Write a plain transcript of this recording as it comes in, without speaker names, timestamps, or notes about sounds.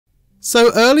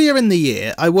So earlier in the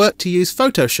year, I worked to use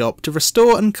Photoshop to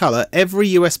restore and colour every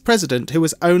US president who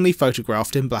was only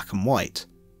photographed in black and white.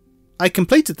 I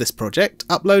completed this project,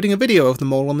 uploading a video of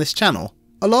them all on this channel,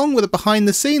 along with a behind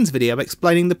the scenes video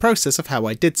explaining the process of how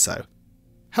I did so.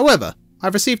 However, I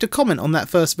received a comment on that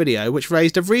first video which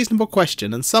raised a reasonable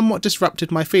question and somewhat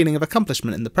disrupted my feeling of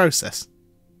accomplishment in the process.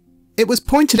 It was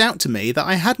pointed out to me that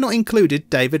I had not included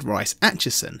David Rice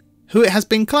Atchison, who it has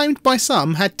been claimed by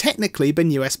some had technically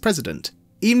been US President,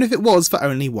 even if it was for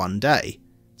only one day.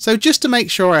 So just to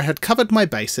make sure I had covered my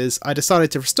bases, I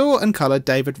decided to restore and colour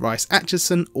David Rice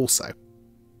Atchison also.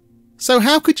 So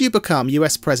how could you become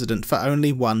US President for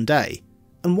only one day?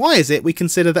 And why is it we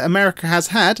consider that America has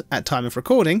had, at time of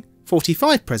recording,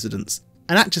 45 presidents,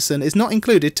 and Atchison is not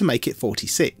included to make it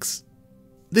 46?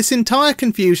 This entire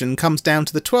confusion comes down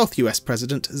to the 12th US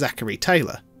President, Zachary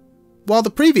Taylor. While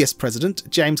the previous president,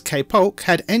 James K. Polk,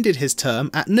 had ended his term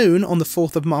at noon on the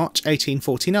 4th of March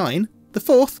 1849, the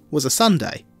 4th was a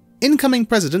Sunday. Incoming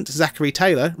President Zachary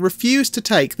Taylor refused to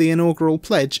take the inaugural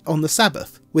pledge on the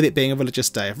Sabbath, with it being a religious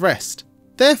day of rest.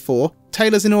 Therefore,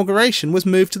 Taylor's inauguration was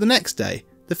moved to the next day,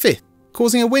 the 5th,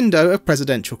 causing a window of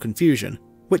presidential confusion,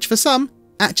 which for some,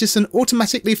 Atchison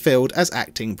automatically filled as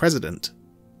acting president.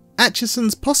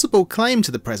 Atchison's possible claim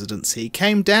to the presidency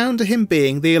came down to him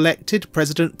being the elected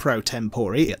President Pro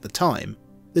Tempore at the time.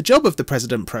 The job of the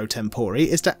President Pro Tempore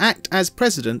is to act as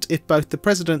president if both the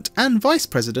president and vice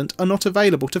president are not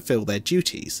available to fill their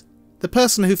duties. The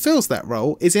person who fills that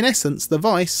role is in essence the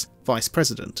vice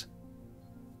president.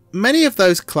 Many of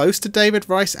those close to David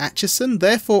Rice Atchison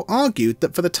therefore argued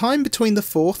that for the time between the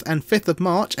 4th and 5th of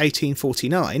March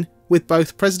 1849, with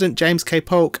both President James K.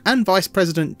 Polk and Vice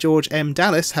President George M.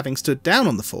 Dallas having stood down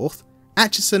on the 4th,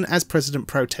 Atchison as President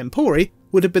Pro Tempore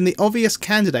would have been the obvious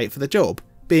candidate for the job,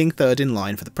 being third in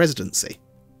line for the presidency.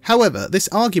 However, this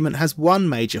argument has one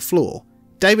major flaw.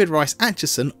 David Rice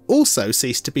Atchison also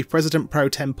ceased to be President Pro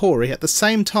Tempore at the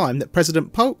same time that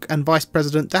President Polk and Vice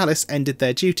President Dallas ended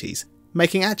their duties,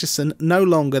 making Atchison no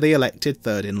longer the elected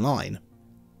third in line.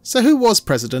 So who was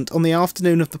president on the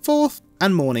afternoon of the 4th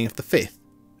and morning of the 5th?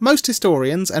 Most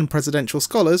historians and presidential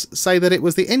scholars say that it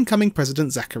was the incoming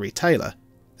President Zachary Taylor,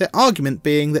 their argument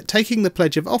being that taking the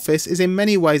pledge of office is in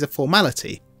many ways a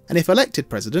formality, and if elected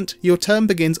president, your term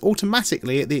begins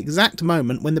automatically at the exact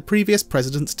moment when the previous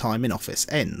president's time in office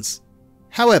ends.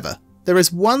 However, there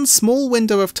is one small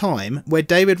window of time where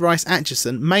David Rice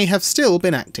Atchison may have still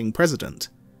been acting president.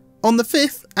 On the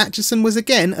 5th, Atchison was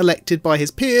again elected by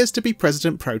his peers to be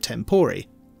President Pro Tempore,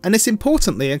 and this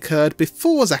importantly occurred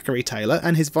before Zachary Taylor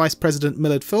and his Vice President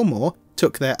Millard Fillmore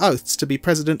took their oaths to be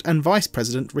President and Vice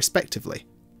President respectively.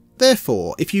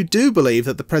 Therefore, if you do believe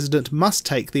that the President must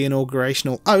take the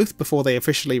inaugurational oath before they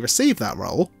officially receive that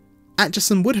role,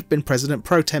 Atchison would have been President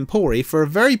Pro Tempore for a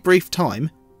very brief time,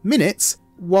 minutes,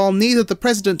 while neither the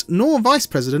President nor Vice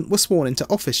President were sworn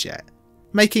into office yet,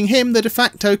 making him the de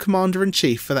facto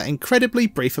Commander-in-Chief for that incredibly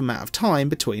brief amount of time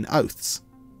between oaths.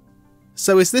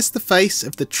 So is this the face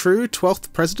of the true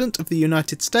 12th President of the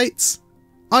United States?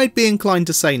 I'd be inclined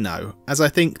to say no, as I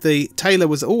think the Taylor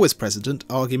was always President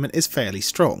argument is fairly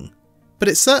strong. But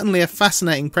it's certainly a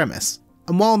fascinating premise,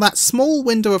 and while that small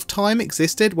window of time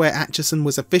existed where Atchison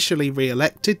was officially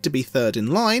re-elected to be third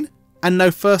in line, and no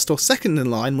first or second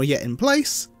in line were yet in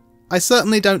place, I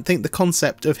certainly don't think the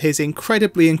concept of his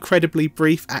incredibly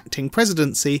brief acting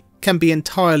presidency can be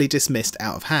entirely dismissed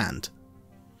out of hand.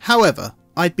 However,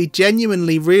 I'd be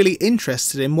genuinely really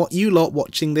interested in what you lot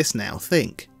watching this now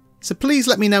think. So please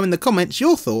let me know in the comments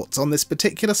your thoughts on this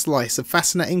particular slice of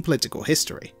fascinating political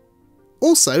history.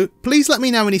 Also, please let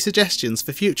me know any suggestions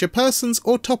for future persons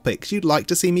or topics you'd like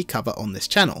to see me cover on this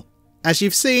channel. As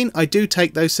you've seen, I do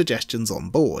take those suggestions on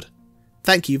board.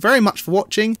 Thank you very much for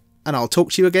watching, and I'll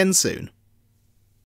talk to you again soon.